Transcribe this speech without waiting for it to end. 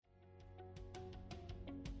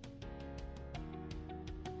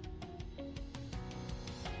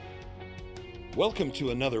Welcome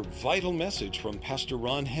to another vital message from Pastor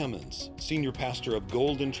Ron Hammonds, Senior Pastor of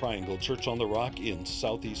Golden Triangle Church on the Rock in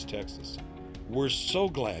Southeast Texas. We're so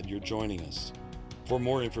glad you're joining us. For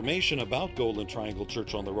more information about Golden Triangle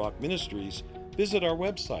Church on the Rock Ministries, visit our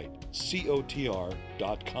website,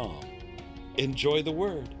 GTCOTR.com. Enjoy the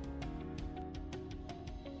Word.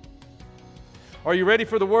 Are you ready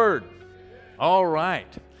for the Word? All right.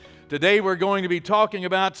 Today we're going to be talking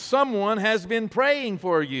about someone has been praying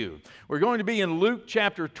for you. We're going to be in Luke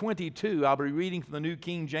chapter 22. I'll be reading from the New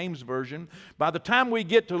King James Version. By the time we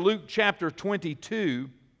get to Luke chapter 22,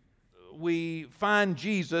 we find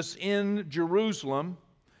Jesus in Jerusalem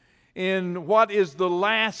in what is the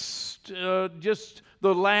last, the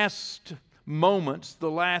last moments,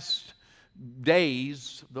 the last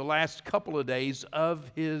days, the last couple of days of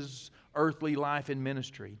his earthly life and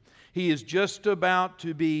ministry. He is just about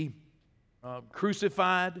to be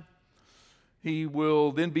crucified. He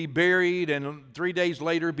will then be buried and 3 days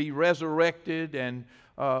later be resurrected.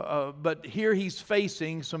 But here he's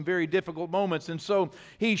facing some very difficult moments, and so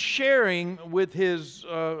he's sharing with his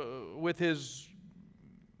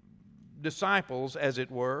disciples, as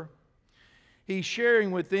it were. He's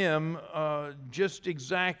sharing with them just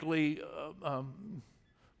exactly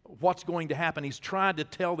what's going to happen. He's tried to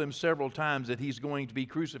tell them several times that he's going to be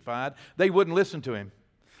crucified. They wouldn't listen to him.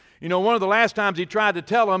 You know, one of the last times he tried to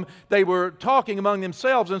tell them, they were talking among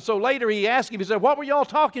themselves, and so later he asked him, he said, "What were y'all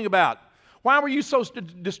talking about? Why were you so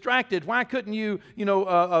distracted? Why couldn't you,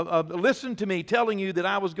 listen to me telling you that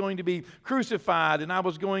I was going to be crucified and I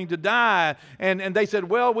was going to die?" And they said,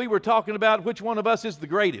 "Well, we were talking about which one of us is the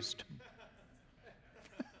greatest."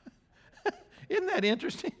 Isn't that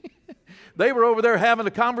interesting? They were over there having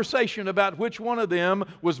a conversation about which one of them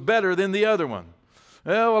was better than the other one.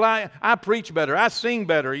 Well, I preach better. I sing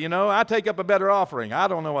better, I take up a better offering. I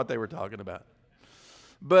don't know what they were talking about.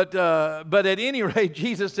 But at any rate,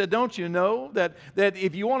 Jesus said, don't you know that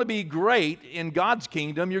if you want to be great in God's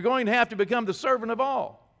kingdom, you're going to have to become the servant of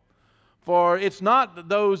all. For it's not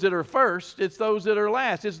those that are first, it's those that are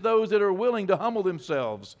last. It's those that are willing to humble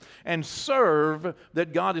themselves and serve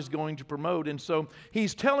that God is going to promote. And so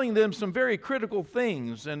he's telling them some very critical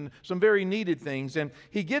things and some very needed things. And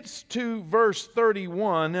he gets to verse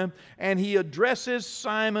 31 and he addresses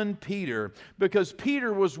Simon Peter, because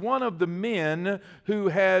Peter was one of the men who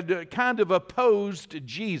had kind of opposed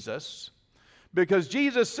Jesus. Because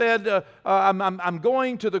Jesus said, I'm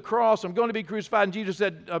going to the cross, I'm going to be crucified.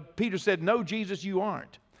 And Peter said, "No, Jesus, you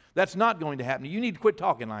aren't. That's not going to happen. You need to quit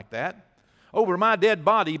talking like that over my dead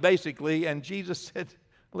body," basically. And Jesus said,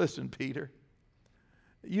 "Listen, Peter,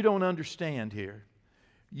 you don't understand here.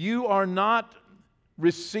 You are not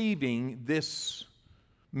receiving this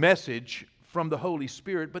message from the Holy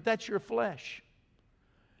Spirit, but that's your flesh.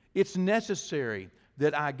 It's necessary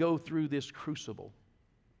that I go through this crucible."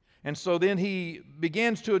 And so then he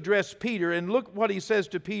begins to address Peter, and look what he says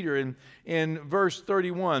to Peter in verse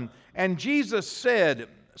 31. "And Jesus said,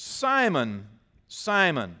 'Simon,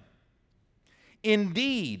 Simon,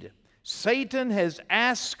 indeed Satan has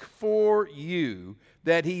asked for you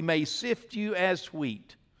that he may sift you as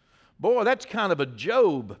wheat.'" Boy, that's kind of a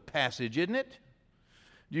Job passage, isn't it?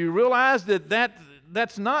 Do you realize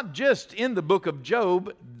that's not just in the book of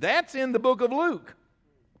Job, that's in the book of Luke?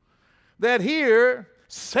 That here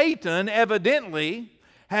Satan evidently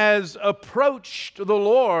has approached the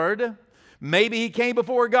Lord. Maybe he came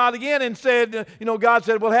before God again and said, God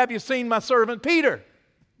said, "Well, have you seen my servant Peter?"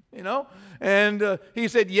 And he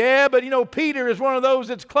said, "Yeah, but Peter is one of those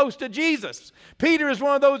that's close to Jesus. Peter is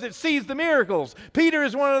one of those that sees the miracles. Peter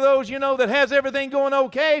is one of those, that has everything going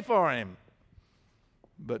okay for him."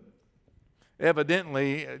 But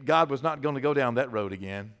evidently, God was not going to go down that road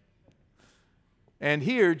again. And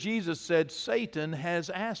here Jesus said, Satan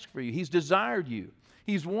has asked for you. He's desired you.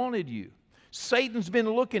 He's wanted you. Satan's been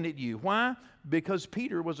looking at you. Why? Because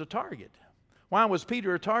Peter was a target. Why was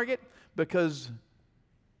Peter a target? Because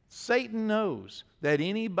Satan knows that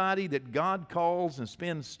anybody that God calls and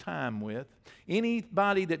spends time with,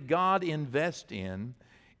 anybody that God invests in,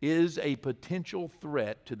 is a potential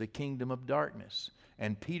threat to the kingdom of darkness.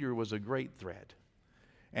 And Peter was a great threat.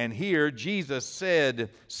 And here Jesus said,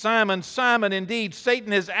 "Simon, Simon, indeed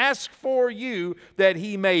Satan has asked for you that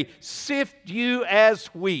he may sift you as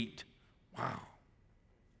wheat." Wow.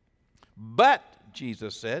 "But,"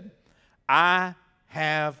 Jesus said, "I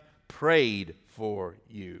have prayed for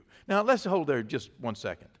you." Now let's hold there just 1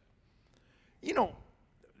 second.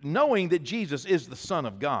 Knowing that Jesus is the Son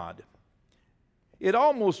of God, it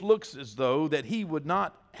almost looks as though that he would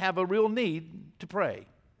not have a real need to pray.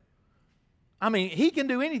 I mean, he can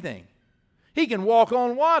do anything. He can walk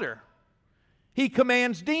on water. He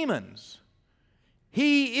commands demons.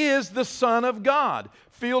 He is the Son of God,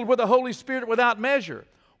 filled with the Holy Spirit without measure.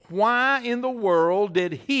 Why in the world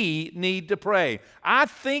did He need to pray? I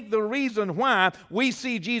think the reason why we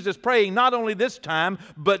see Jesus praying not only this time,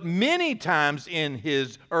 but many times in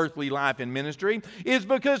His earthly life and ministry, is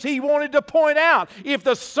because He wanted to point out, if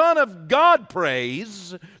the Son of God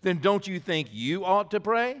prays, then don't you think you ought to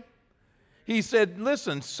pray? He said,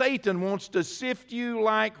 listen, Satan wants to sift you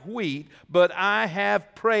like wheat, but I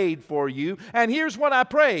have prayed for you. And here's what I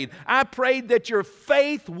prayed. I prayed that your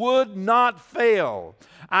faith would not fail.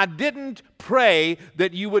 I didn't pray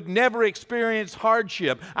that you would never experience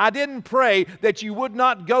hardship. I didn't pray that you would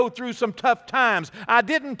not go through some tough times. I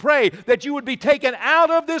didn't pray that you would be taken out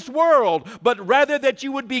of this world, but rather that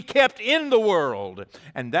you would be kept in the world.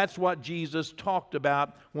 And that's what Jesus talked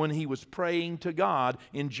about when He was praying to God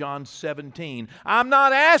in John 17. I'm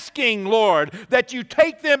not asking, Lord, that you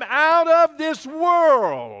take them out of this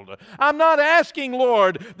world. I'm not asking,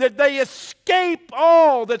 Lord, that they escape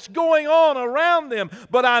all that's going on around them,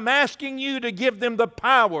 but I'm asking you to give them the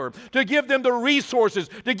power, to give them the resources,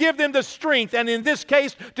 to give them the strength, and in this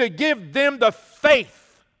case, to give them the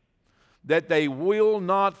faith that they will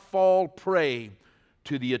not fall prey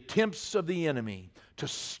to the attempts of the enemy to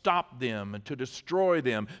stop them and to destroy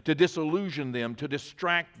them, to disillusion them, to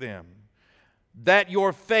distract them. That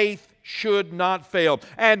your faith should not fail.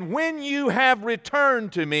 And when you have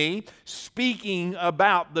returned to me, speaking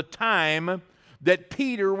about the time that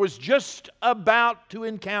Peter was just about to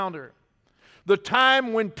encounter, the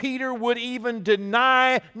time when Peter would even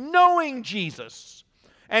deny knowing Jesus,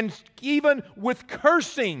 and even with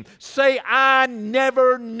cursing say, I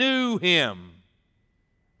never knew Him.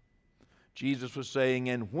 Jesus was saying,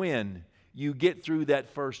 and when you get through that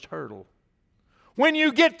first hurdle, when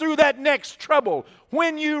you get through that next trouble,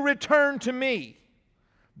 when you return to me,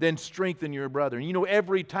 then strengthen your brother. And you know,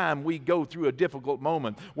 every time we go through a difficult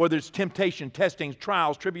moment, whether it's temptation, testing,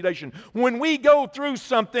 trials, tribulation, when we go through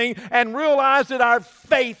something and realize that our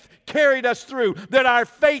faith carried us through, that our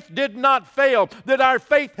faith did not fail, that our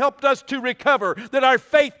faith helped us to recover, that our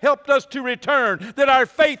faith helped us to return, that our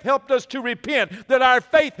faith helped us to repent, that our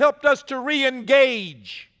faith helped us to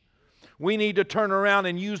re-engage, we need to turn around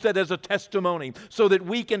and use that as a testimony so that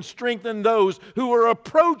we can strengthen those who are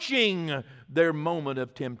approaching their moment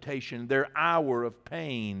of temptation, their hour of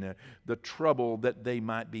pain, the trouble that they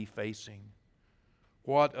might be facing.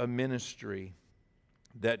 What a ministry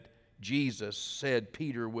that Jesus said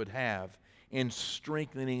Peter would have in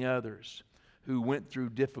strengthening others who went through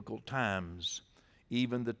difficult times,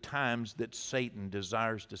 even the times that Satan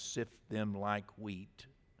desires to sift them like wheat.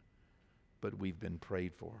 But we've been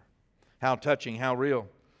prayed for. How touching, how real.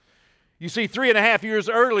 You see, 3.5 years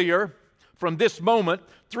earlier, from this moment,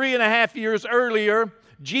 3.5 years earlier,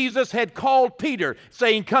 Jesus had called Peter,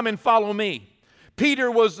 saying, come and follow me.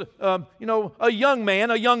 Peter was, a young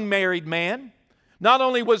man, a young married man. Not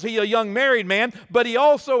only was he a young married man, but he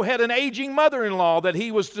also had an aging mother-in-law that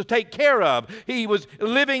he was to take care of. He was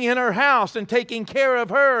living in her house and taking care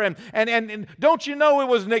of her. And don't you know it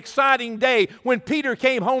was an exciting day when Peter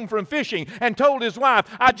came home from fishing and told his wife,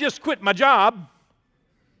 I just quit my job.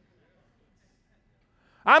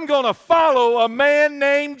 I'm going to follow a man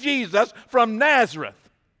named Jesus from Nazareth.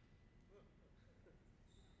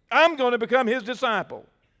 I'm going to become His disciple.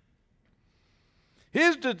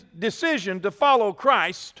 His decision to follow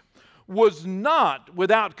Christ was not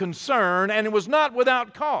without concern, and it was not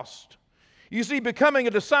without cost. You see, becoming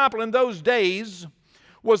a disciple in those days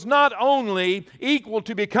was not only equal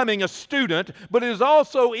to becoming a student, but it is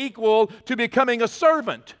also equal to becoming a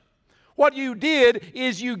servant. What you did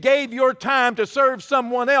is you gave your time to serve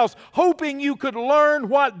someone else, hoping you could learn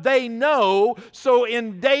what they know, so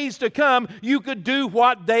in days to come you could do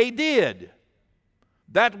what they did.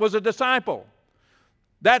 That was a disciple.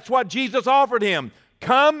 That's what Jesus offered him.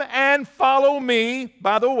 Come and follow me,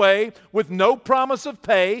 by the way, with no promise of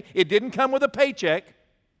pay. It didn't come with a paycheck.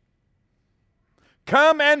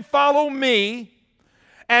 Come and follow me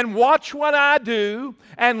and watch what I do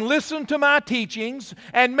and listen to my teachings,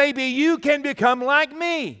 and maybe you can become like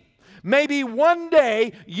me. Maybe one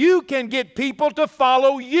day you can get people to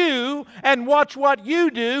follow you and watch what you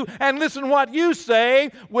do and listen what you say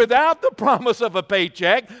without the promise of a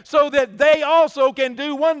paycheck, so that they also can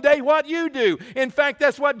do one day what you do. In fact,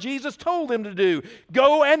 that's what Jesus told them to do.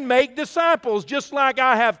 Go and make disciples, just like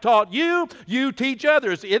I have taught you, you teach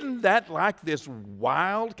others. Isn't that like this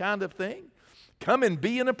wild kind of thing? Come and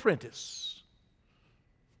be an apprentice.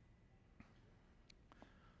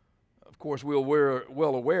 Of course, we're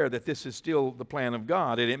well aware that this is still the plan of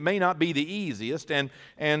God, and it may not be the easiest and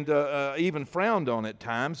even frowned on at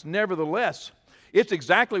times. Nevertheless, it's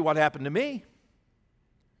exactly what happened to me.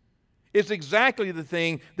 It's exactly the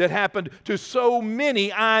thing that happened to so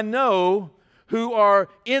many I know who are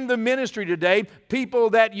in the ministry today, people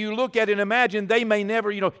that you look at and imagine they may never,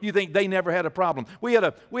 you think they never had a problem. We had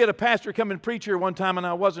a pastor come and preach here one time, and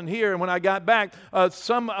I wasn't here, and when I got back,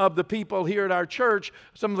 some of the people here at our church,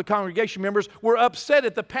 some of the congregation members, were upset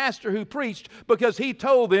at the pastor who preached because he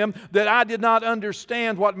told them that I did not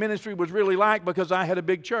understand what ministry was really like because I had a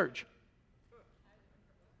big church.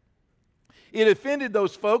 It offended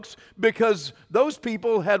those folks because those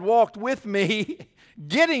people had walked with me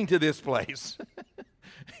getting to this place.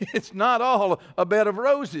 It's not all a bed of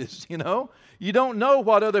roses, You don't know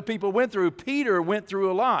what other people went through. Peter went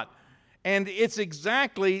through a lot. And it's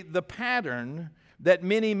exactly the pattern that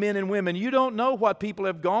many men and women, you don't know what people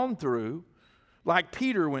have gone through like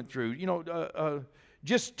Peter went through.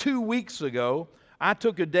 Just 2 weeks ago, I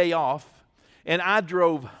took a day off and I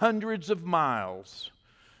drove hundreds of miles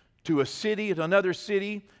to another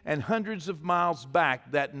city, and hundreds of miles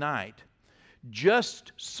back that night,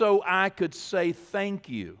 just so I could say thank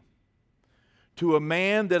you to a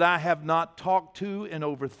man that I have not talked to in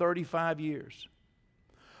over 35 years.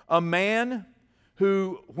 A man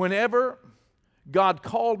who, whenever God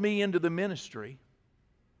called me into the ministry,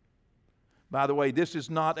 by the way, this is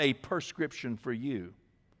not a prescription for you,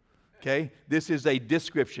 okay? This is a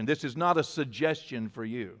description. This is not a suggestion for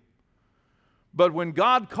you. But when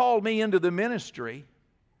God called me into the ministry,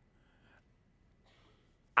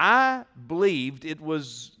 I believed it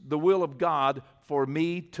was the will of God for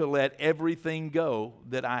me to let everything go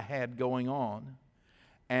that I had going on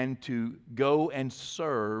and to go and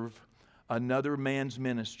serve another man's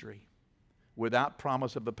ministry without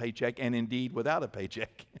promise of a paycheck, and indeed without a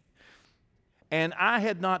paycheck. And I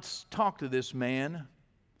had not talked to this man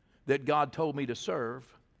that God told me to serve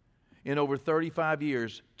in over 35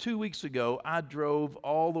 years. 2 weeks ago, I drove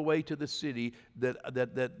all the way to the city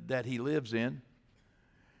that he lives in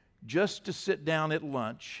just to sit down at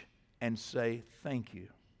lunch and say thank you.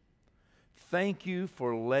 Thank you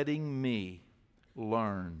for letting me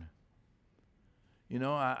learn.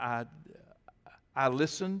 I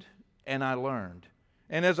listened and I learned.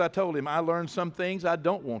 And as I told him, I learned some things I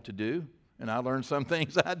don't want to do, and I learned some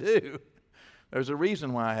things I do. There's a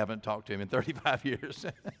reason why I haven't talked to him in 35 years.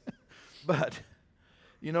 But,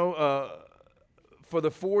 for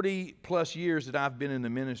the 40 plus years that I've been in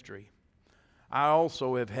the ministry, I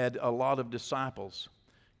also have had a lot of disciples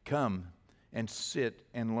come and sit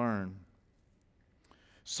and learn.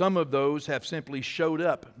 Some of those have simply showed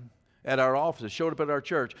up at our offices, showed up at our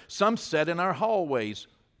church. Some sat in our hallways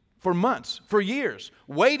for months, for years,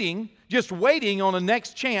 just waiting on the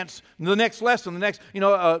next chance, the next lesson,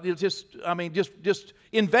 just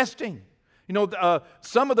investing.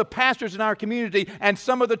 Some of the pastors in our community and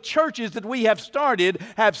some of the churches that we have started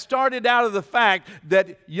out of the fact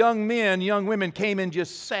that young men, young women came and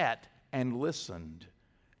just sat and listened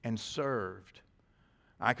and served.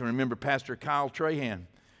 I can remember Pastor Kyle Trahan.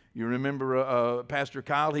 You remember Pastor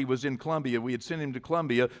Kyle? He was in Columbia. We had sent him to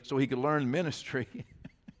Columbia so he could learn ministry.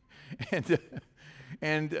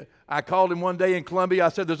 And I called him one day in Columbia. I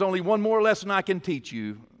said, "There's only one more lesson I can teach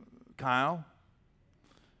you, Kyle."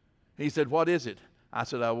 He said, "What is it?" I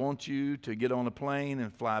said, "I want you to get on a plane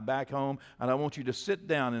and fly back home, and I want you to sit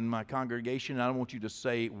down in my congregation, and I want you to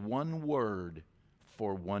say one word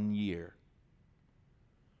for 1 year."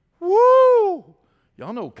 Woo!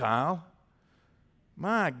 Y'all know Kyle.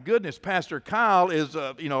 My goodness, Pastor Kyle is,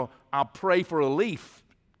 I'll pray for a leaf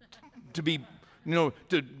to be,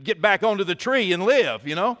 to get back onto the tree and live,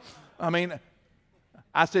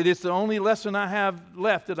 I said, it's the only lesson I have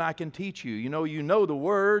left that I can teach you. You know the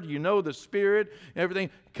Word, you know the Spirit, everything.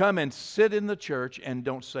 Come and sit in the church and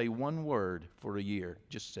don't say one word for a year.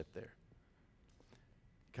 Just sit there.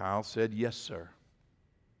 Kyle said, "Yes, sir."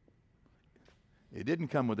 It didn't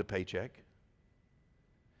come with a paycheck.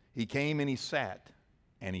 He came and he sat,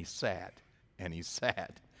 and he sat, and he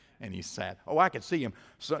sat, and he sat. Oh, I could see him.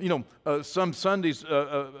 So, some Sundays,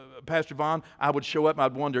 Pastor Vaughn, I would show up and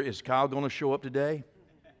I'd wonder, is Kyle going to show up today?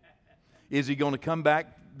 Is he going to come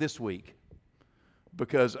back this week?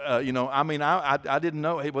 Because, I didn't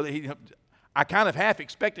know. I kind of half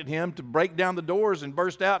expected him to break down the doors and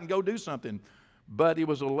burst out and go do something. But it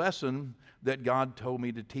was a lesson that God told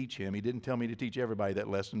me to teach him. He didn't tell me to teach everybody that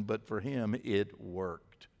lesson, but for him, it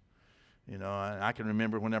worked. I can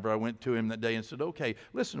remember whenever I went to him that day and said, "Okay,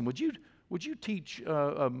 listen, would you teach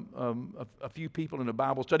a few people in a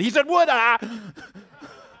Bible study?" He said, "Would I?"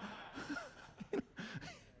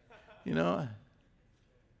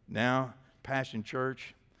 Now, Passion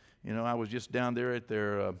Church, I was just down there at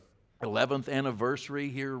their 11th anniversary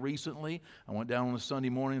here recently. I went down on a Sunday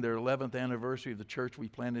morning, their 11th anniversary of the church we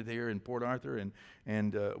planted here in Port Arthur,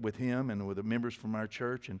 and with him and with the members from our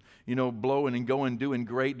church, and blowing and going, doing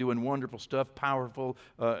great, doing wonderful stuff, powerful.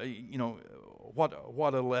 What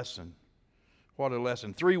a lesson! What a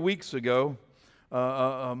lesson! 3 weeks ago,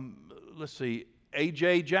 let's see,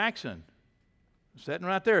 A.J. Jackson, sitting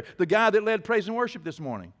right there, the guy that led praise and worship this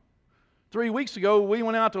morning. 3 weeks ago, we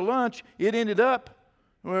went out to lunch. It ended up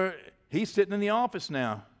where he's sitting in the office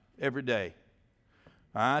now every day.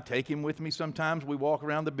 I take him with me sometimes. We walk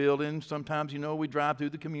around the building. Sometimes, we drive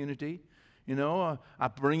through the community. I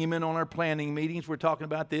bring him in on our planning meetings. We're talking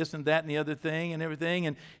about this and that and the other thing and everything.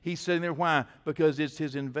 And he's sitting there. Why? Because it's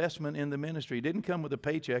his investment in the ministry. It didn't come with a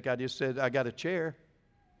paycheck. I just said, I got a chair.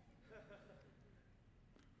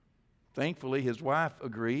 Thankfully, his wife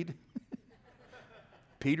agreed.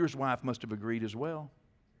 Peter's wife must have agreed as well,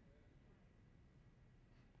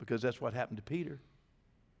 because that's what happened to Peter.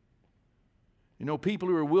 People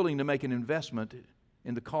who are willing to make an investment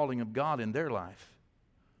in the calling of God in their life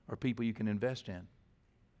are people you can invest in.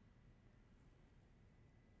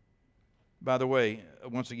 By the way,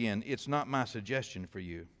 once again, it's not my suggestion for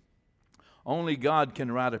you. Only God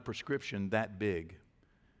can write a prescription that big.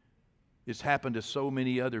 It's happened to so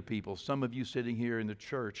many other people. Some of you sitting here in the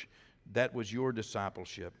church, that was your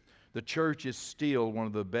discipleship. The church is still one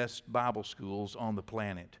of the best Bible schools on the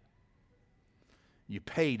planet. You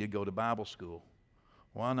pay to go to Bible school.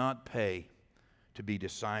 Why not pay to be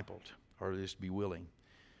discipled, or at least be willing?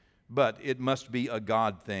 But it must be a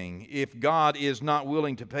God thing. If God is not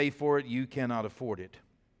willing to pay for it, you cannot afford it.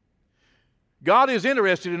 God is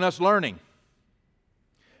interested in us learning.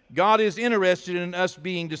 God is interested in us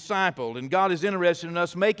being discipled, and God is interested in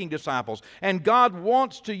us making disciples. And God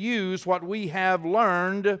wants to use what we have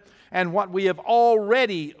learned and what we have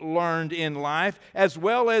already learned in life, as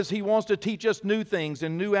well as He wants to teach us new things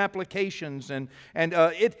and new applications. And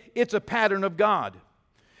it's a pattern of God.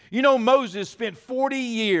 Moses spent 40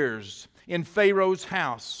 years in Pharaoh's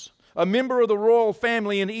house, a member of the royal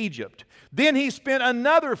family in Egypt. Then he spent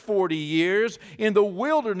another 40 years in the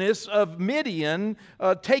wilderness of Midian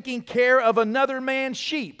taking care of another man's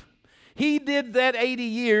sheep. He did that 80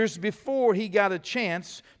 years before he got a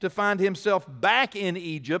chance to find himself back in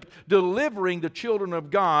Egypt, delivering the children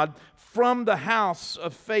of God from the house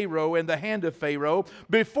of Pharaoh and the hand of Pharaoh,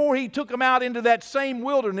 before he took them out into that same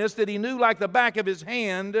wilderness that he knew like the back of his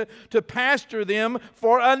hand to pasture them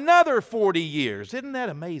for another 40 years. Isn't that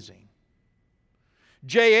amazing?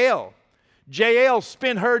 Jael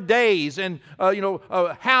spent her days in,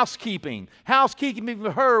 housekeeping. Housekeeping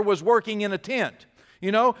for her was working in a tent.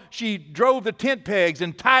 She drove the tent pegs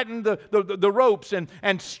and tightened the ropes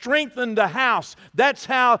and strengthened the house. That's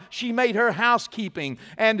how she made her housekeeping.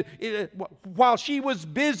 And while she was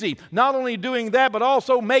busy, not only doing that, but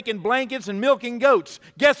also making blankets and milking goats,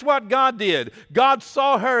 guess what God did? God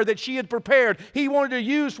saw her that she had prepared. He wanted to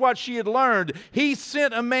use what she had learned. He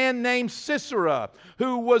sent a man named Sisera,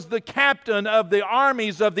 who was the captain of the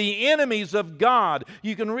armies of the enemies of God.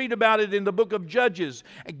 You can read about it in the book of Judges.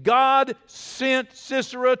 God sent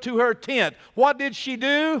Sisera to her tent. What did she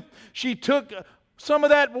do? She took some of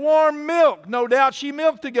that warm milk. No doubt she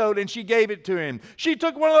milked the goat and she gave it to him. She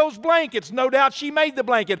took one of those blankets. No doubt she made the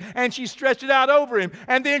blanket and she stretched it out over him.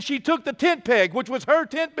 And then she took the tent peg, which was her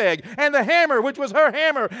tent peg, and the hammer, which was her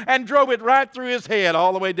hammer, and drove it right through his head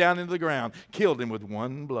all the way down into the ground. Killed him with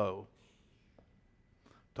one blow.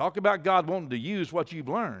 Talk about God wanting to use what you've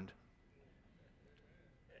learned.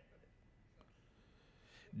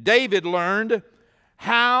 David learned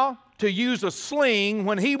how to use a sling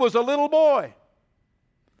when he was a little boy.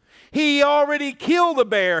 He already killed the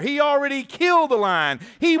bear. He already killed the lion.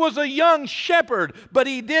 He was a young shepherd, but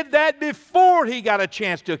he did that before he got a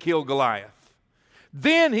chance to kill Goliath.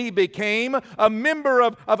 Then he became a member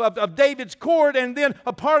of David's court, and then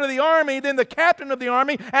a part of the army, then the captain of the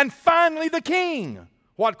army, and finally the king.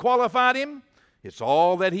 What qualified him? It's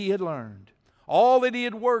all that he had learned, all that he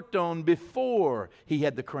had worked on before he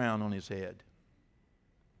had the crown on his head.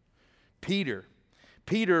 Peter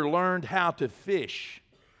learned how to fish.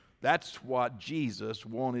 That's what Jesus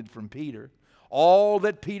wanted from Peter. All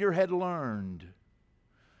that Peter had learned,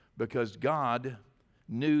 because God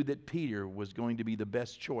knew that Peter was going to be the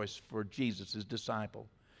best choice for Jesus' disciple.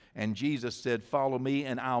 And Jesus said, "Follow me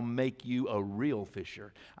and I'll make you a real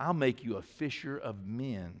fisher. I'll make you a fisher of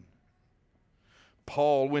men."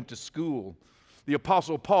 Paul went to school. The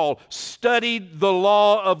Apostle Paul studied the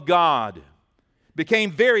law of God.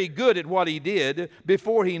 Became very good at what he did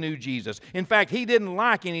before he knew Jesus. In fact, he didn't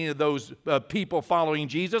like any of those people following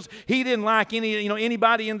Jesus. He didn't like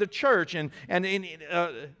anybody in the church.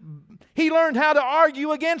 He learned how to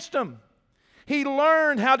argue against them. He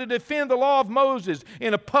learned how to defend the law of Moses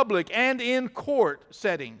in a public and in court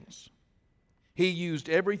settings. He used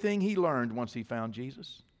everything he learned once he found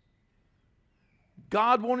Jesus.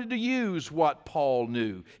 God wanted to use what Paul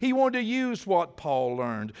knew. He wanted to use what Paul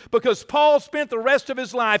learned, because Paul spent the rest of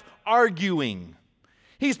his life arguing.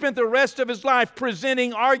 He spent the rest of his life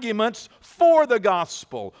presenting arguments for the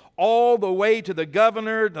gospel, all the way to the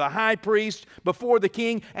governor, the high priest, before the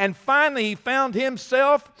king, and finally he found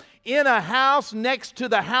himself in a house next to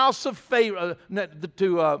the house of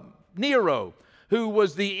Nero, who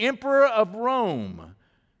was the emperor of Rome.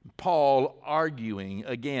 Paul arguing,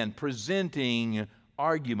 again, presenting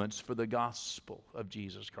arguments for the gospel of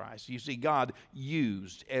Jesus Christ. You see, God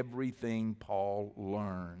used everything Paul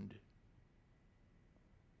learned.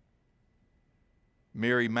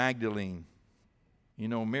 Mary Magdalene. You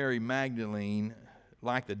know, Mary Magdalene,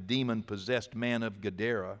 like the demon-possessed man of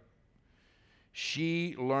Gadara,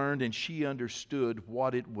 she learned and she understood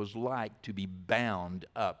what it was like to be bound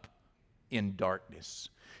up in darkness.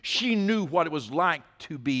 She knew what it was like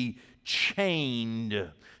to be chained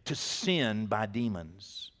to sin by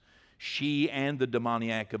demons. She and the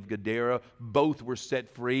demoniac of Gadara both were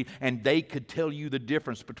set free, and they could tell you the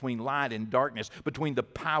difference between light and darkness, between the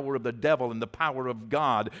power of the devil and the power of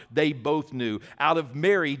God. They both knew. Out of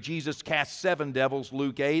Mary, Jesus cast 7 devils,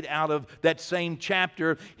 Luke 8. Out of that same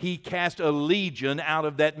chapter, he cast a legion out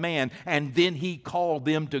of that man, and then he called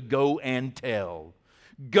them to go and tell.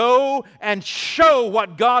 Go and show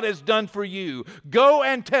what God has done for you. Go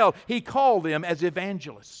and tell. He called them as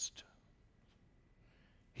evangelists.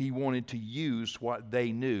 He wanted to use what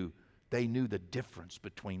they knew. They knew the difference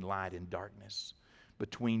between light and darkness,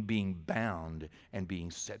 between being bound and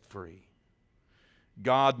being set free.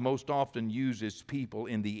 God most often uses people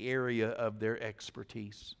in the area of their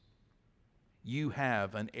expertise. You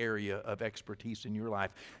have an area of expertise in your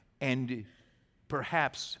life, and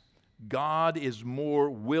perhaps God is more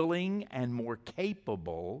willing and more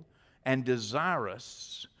capable and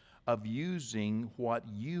desirous of using what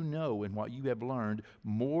you know and what you have learned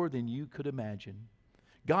more than you could imagine.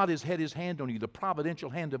 God has had His hand on you. The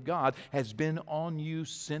providential hand of God has been on you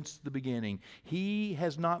since the beginning. He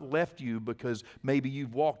has not left you because maybe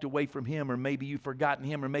you've walked away from Him, or maybe you've forgotten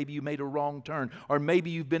Him, or maybe you made a wrong turn, or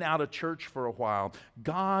maybe you've been out of church for a while.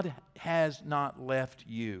 God has not left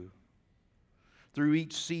you. Through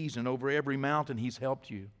each season, over every mountain, He's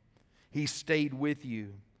helped you. He's stayed with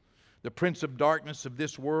you. The prince of darkness of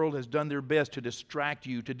this world has done their best to distract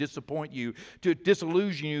you, to disappoint you, to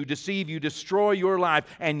disillusion you, deceive you, destroy your life,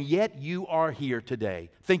 and yet you are here today.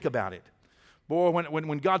 Think about it. Boy,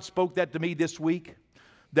 when God spoke that to me this week,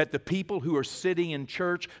 that the people who are sitting in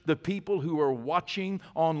church, the people who are watching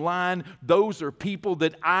online, those are people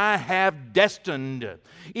that I have destined.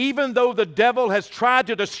 Even though the devil has tried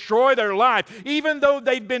to destroy their life, even though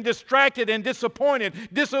they've been distracted and disappointed,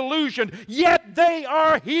 disillusioned, yet they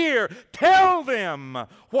are here. Tell them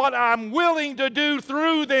what I'm willing to do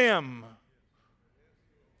through them.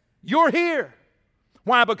 You're here.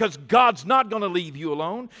 Why? Because God's not going to leave you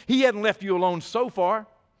alone. He hasn't left you alone so far.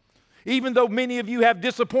 Even though many of you have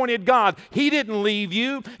disappointed God, He didn't leave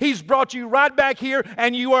you. He's brought you right back here,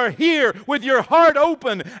 and you are here with your heart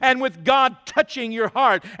open and with God touching your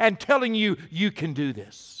heart and telling you, you can do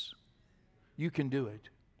this. You can do it.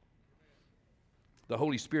 The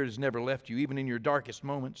Holy Spirit has never left you, even in your darkest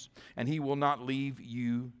moments, and He will not leave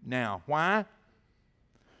you now. Why?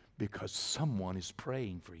 Because someone is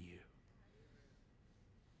praying for you.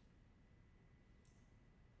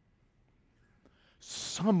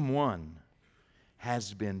 Someone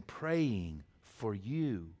has been praying for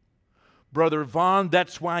you. Brother Vaughn,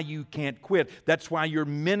 that's why you can't quit. That's why your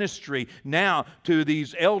ministry now to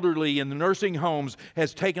these elderly in the nursing homes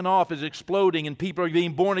has taken off, is exploding, and people are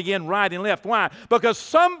being born again right and left. Why? Because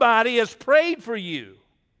somebody has prayed for you.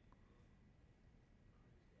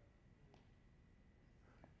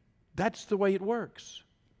 That's the way it works.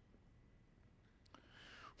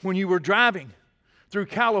 When you were driving through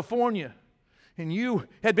California, and you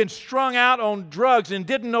had been strung out on drugs and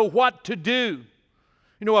didn't know what to do.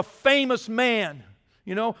 You know, a famous man,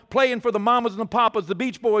 playing for the Mamas and the Papas, the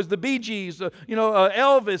Beach Boys, the Bee Gees,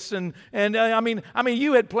 Elvis, and I mean,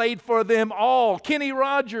 you had played for them all. Kenny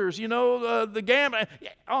Rogers, the Gamma,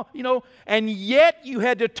 and yet you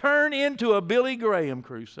had to turn into a Billy Graham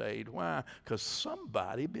crusade. Why? Because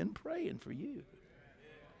somebody been praying for you.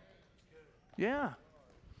 Yeah.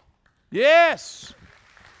 Yes.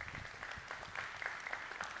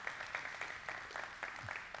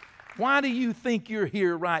 Why do you think you're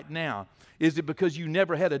here right now? Is it because you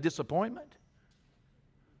never had a disappointment?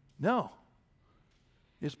 No.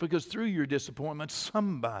 It's because through your disappointment,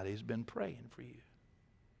 somebody's been praying for you.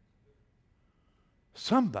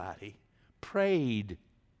 Somebody prayed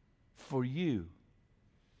for you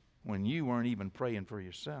when you weren't even praying for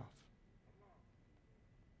yourself.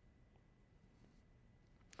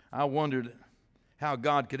 I wondered how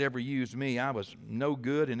God could ever use me. I was no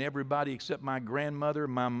good, and everybody except my grandmother,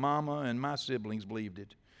 my mama, and my siblings believed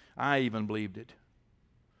it. I even believed it.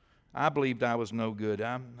 I believed I was no good.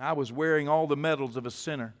 I was wearing all the medals of a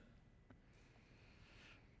sinner.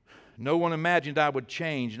 No one imagined I would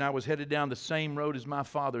change, and I was headed down the same road as my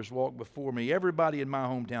fathers walked before me. Everybody in my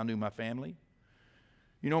hometown knew my family.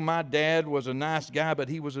 You know, my dad was a nice guy, but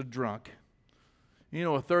he was a drunk. You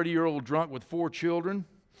know, a 30-year-old drunk with 4 children.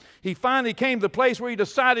 He finally came to the place where he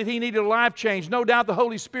decided he needed a life change. No doubt the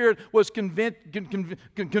Holy Spirit was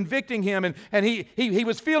convicting him, and he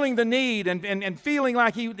was feeling the need and feeling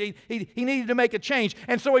like he needed to make a change.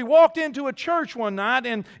 And so he walked into a church one night,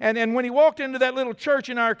 and when he walked into that little church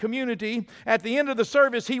in our community, at the end of the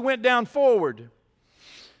service, he went down forward.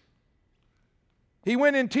 He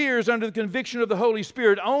went in tears under the conviction of the Holy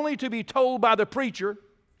Spirit, only to be told by the preacher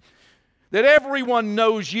that everyone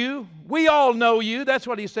knows you. We all know you. That's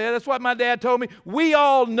what he said. That's what my dad told me. We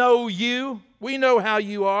all know you. We know how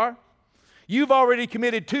you are. You've already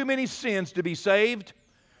committed too many sins to be saved.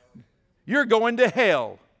 You're going to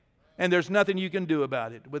hell, and there's nothing you can do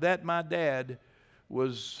about it. With that, my dad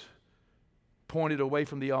was pointed away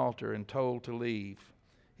from the altar and told to leave.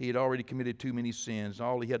 He had already committed too many sins.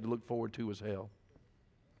 All he had to look forward to was hell.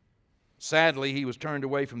 Sadly, he was turned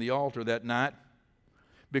away from the altar that night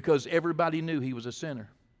because everybody knew he was a sinner.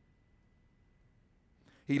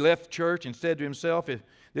 He left church and said to himself,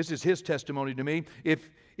 this is his testimony to me,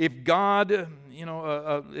 if God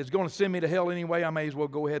is going to send me to hell anyway, I may as well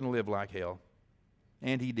go ahead and live like hell.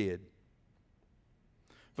 And he did.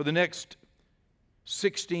 For the next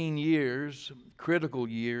 16 years, critical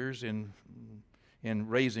years in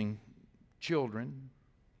raising children,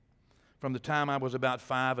 from the time I was about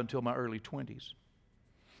 5 until my early 20s,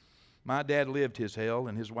 my dad lived his hell,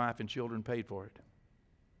 and his wife and children paid for it.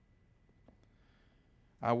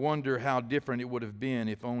 I wonder how different it would have been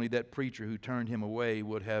if only that preacher who turned him away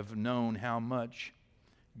would have known how much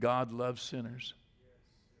God loves sinners.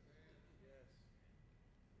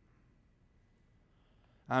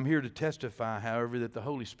 I'm here to testify, however, that the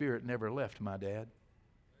Holy Spirit never left my dad.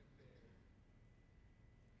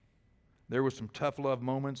 There were some tough love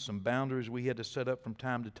moments, some boundaries we had to set up from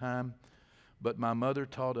time to time. But my mother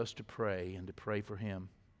taught us to pray and to pray for him.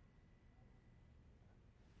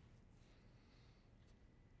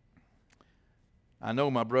 I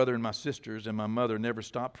know my brother and my sisters and my mother never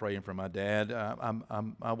stopped praying for my dad.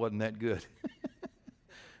 I wasn't that good.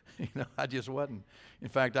 I just wasn't. In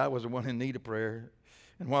fact, I was the one in need of prayer.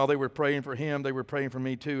 And while they were praying for him, they were praying for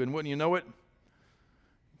me too. And wouldn't you know it?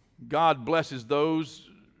 God blesses those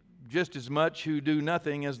just as much who do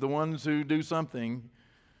nothing as the ones who do something.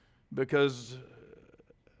 Because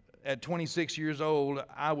at 26 years old,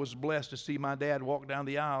 I was blessed to see my dad walk down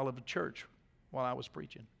the aisle of the church while I was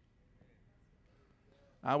preaching.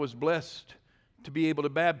 I was blessed to be able to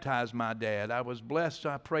baptize my dad. I was blessed,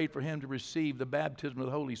 I prayed for him to receive the baptism of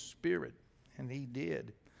the Holy Spirit, and he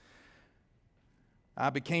did. I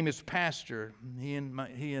became his pastor, he and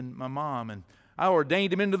my mom, and I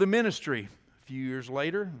ordained him into the ministry a few years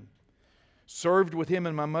later. Served with him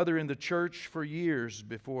and my mother in the church for years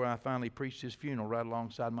before I finally preached his funeral right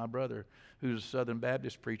alongside my brother, who's a Southern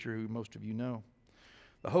Baptist preacher who most of you know.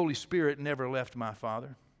 The Holy Spirit never left my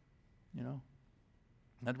father,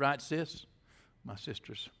 That right, sis? My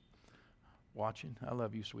sister's watching. I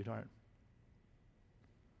love you, sweetheart.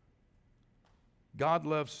 God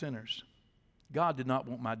loves sinners. God did not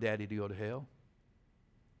want my daddy to go to hell.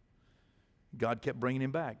 God kept bringing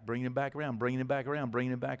him back around, bringing him back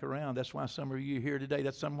around. That's why some of you are here today.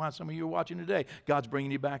 That's why some of you are watching today. God's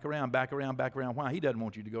bringing you back around. Why? He doesn't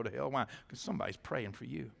want you to go to hell. Why? Because somebody's praying for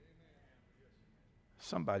you.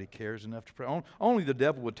 Somebody cares enough to pray. Only the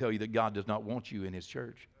devil would tell you that God does not want you in his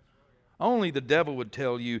church. Only the devil would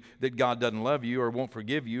tell you that God doesn't love you or won't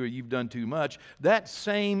forgive you or you've done too much. That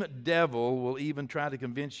same devil will even try to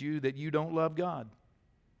convince you that you don't love God.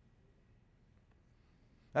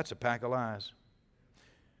 That's a pack of lies.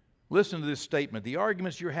 Listen to this statement. The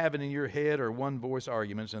arguments you're having in your head are one-voice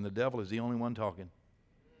arguments, and the devil is the only one talking.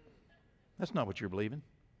 That's not what you're believing.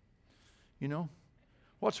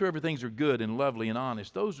 Whatsoever things are good and lovely and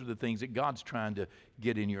honest, those are the things that God's trying to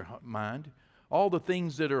get in your mind. All the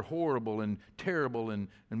things that are horrible and terrible and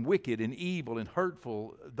wicked and evil and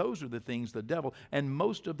hurtful, those are the things the devil, and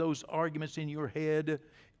most of those arguments in your head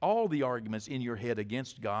all the arguments in your head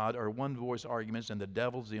against God are one-voice arguments, and the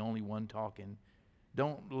devil's the only one talking.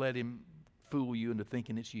 Don't let him fool you into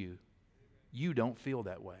thinking it's you. You don't feel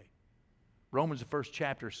that way. Romans, the first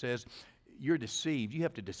chapter says, you're deceived. You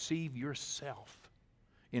have to deceive yourself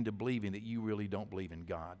into believing that you really don't believe in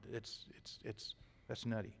God. That's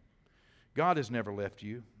nutty. God has never left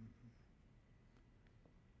you.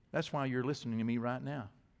 That's why you're listening to me right now.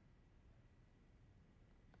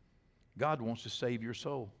 God wants to save your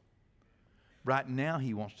soul. Right now,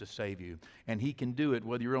 He wants to save you. And He can do it,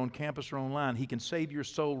 whether you're on campus or online. He can save your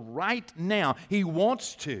soul right now. He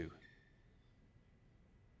wants to.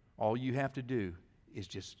 All you have to do is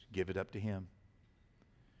just give it up to Him.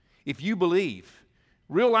 If you believe,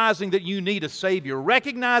 realizing that you need a Savior,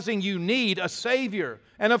 recognizing you need a Savior,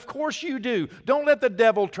 and of course you do. Don't let the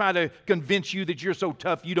devil try to convince you that you're so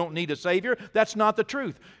tough you don't need a Savior. That's not the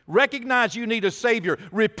truth. Recognize you need a Savior.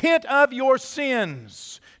 Repent of your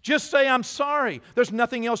sins. Just say, I'm sorry. There's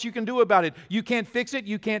nothing else you can do about it. You can't fix it.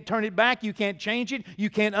 You can't turn it back. You can't change it. You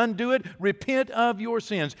can't undo it. Repent of your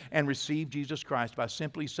sins and receive Jesus Christ by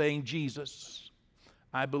simply saying, Jesus,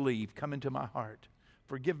 I believe. Come into my heart.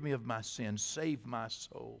 Forgive me of my sins. Save my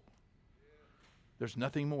soul. There's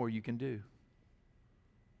nothing more you can do.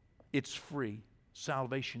 It's free.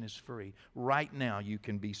 Salvation is free. Right now you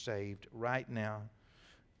can be saved. Right now.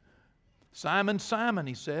 Simon, Simon,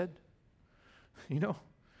 He said. You know,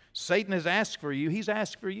 Satan has asked for you. He's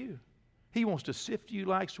asked for you. He wants to sift you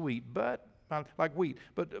like wheat. But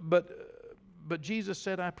Jesus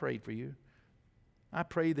said, I prayed for you. I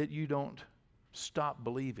pray that you don't stop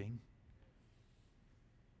believing.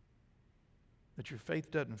 That your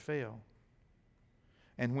faith doesn't fail.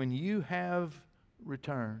 And when you have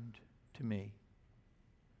returned to me,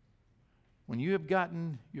 when you have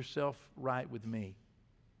gotten yourself right with me,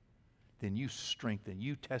 then you strengthen,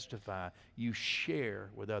 you testify, you share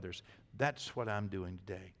with others. That's what I'm doing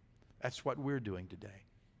today. That's what we're doing today.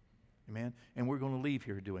 Amen? And we're going to leave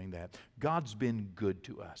here doing that. God's been good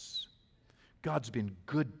to us. God's been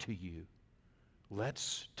good to you.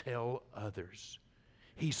 Let's tell others.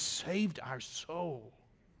 He saved our soul.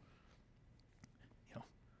 You know,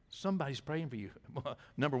 somebody's praying for you.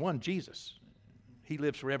 Number one, Jesus. He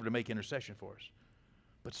lives forever to make intercession for us.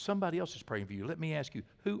 But somebody else is praying for you. Let me ask you,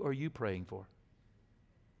 who are you praying for?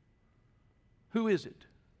 Who is it?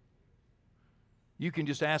 You can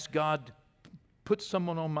just ask God, put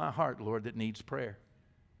someone on my heart, Lord, that needs prayer.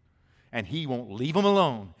 And He won't leave them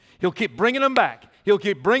alone. He'll keep bringing them back. He'll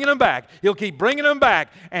keep bringing them back. He'll keep bringing them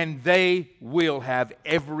back. And they will have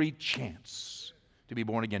every chance to be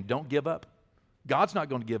born again. Don't give up. God's not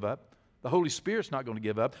going to give up. The Holy Spirit's not going to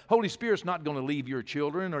give up. Holy Spirit's not going to leave your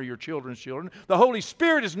children or your children's children. The Holy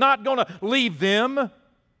Spirit is not going to leave them.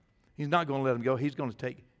 He's not going to let them go. He's going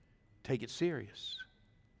to take it serious.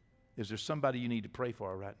 Is there somebody you need to pray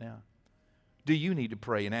for right now? Do you need to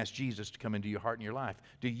pray and ask Jesus to come into your heart and your life?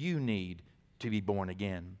 Do you need to be born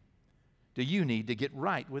again? Do you need to get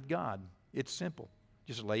right with God? It's simple.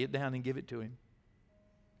 Just lay it down and give it to Him.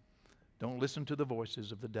 Don't listen to the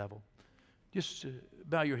voices of the devil. Just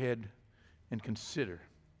bow your head and consider,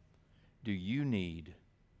 do you need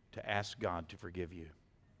to ask God to forgive you?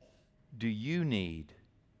 Do you need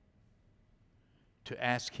to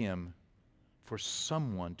ask Him for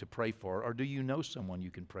someone to pray for, or do you know someone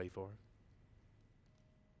you can pray for?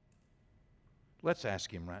 Let's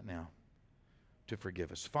ask Him right now to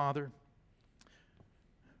forgive us. Father,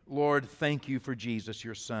 Lord, thank You for Jesus,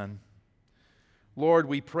 Your Son. Lord,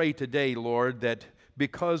 we pray today, Lord, that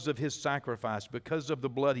because of His sacrifice, because of the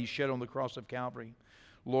blood He shed on the cross of Calvary,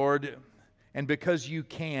 Lord, and because You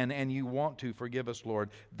can and You want to forgive us, Lord,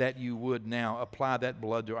 that You would now apply that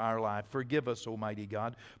blood to our life. Forgive us, Almighty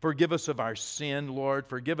God. Forgive us of our sin, Lord.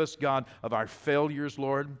 Forgive us, God, of our failures,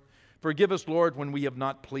 Lord. Forgive us, Lord, when we have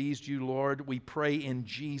not pleased You, Lord. We pray in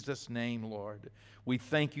Jesus' name, Lord. We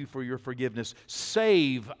thank You for Your forgiveness.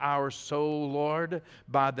 Save our soul, Lord,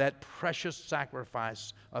 by that precious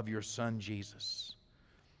sacrifice of Your Son, Jesus.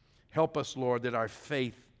 Help us, Lord, that our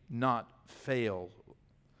faith not fail.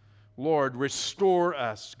 Lord, restore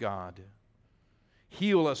us, God.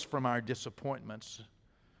 Heal us from our disappointments,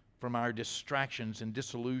 from our distractions and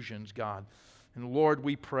disillusions, God. And Lord,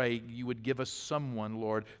 we pray You would give us someone,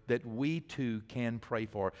 Lord, that we too can pray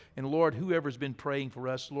for. And Lord, whoever's been praying for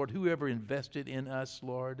us, Lord, whoever invested in us,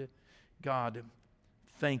 Lord, God,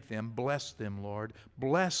 thank them, bless them, Lord.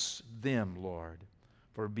 Bless them, Lord,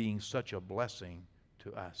 for being such a blessing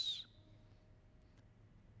to us.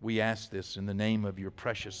 We ask this in the name of Your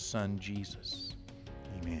precious Son, Jesus.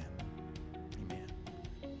 Amen. Amen.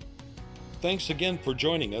 Thanks again for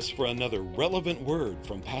joining us for another relevant word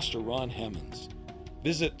from Pastor Ron Hammonds.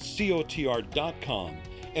 Visit COTR.com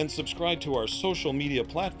and subscribe to our social media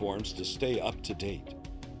platforms to stay up to date.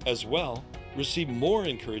 As well, receive more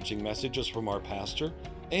encouraging messages from our pastor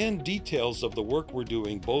and details of the work we're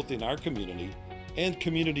doing both in our community and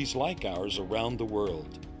communities like ours around the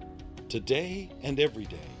world. Today and every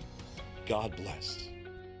day, God bless.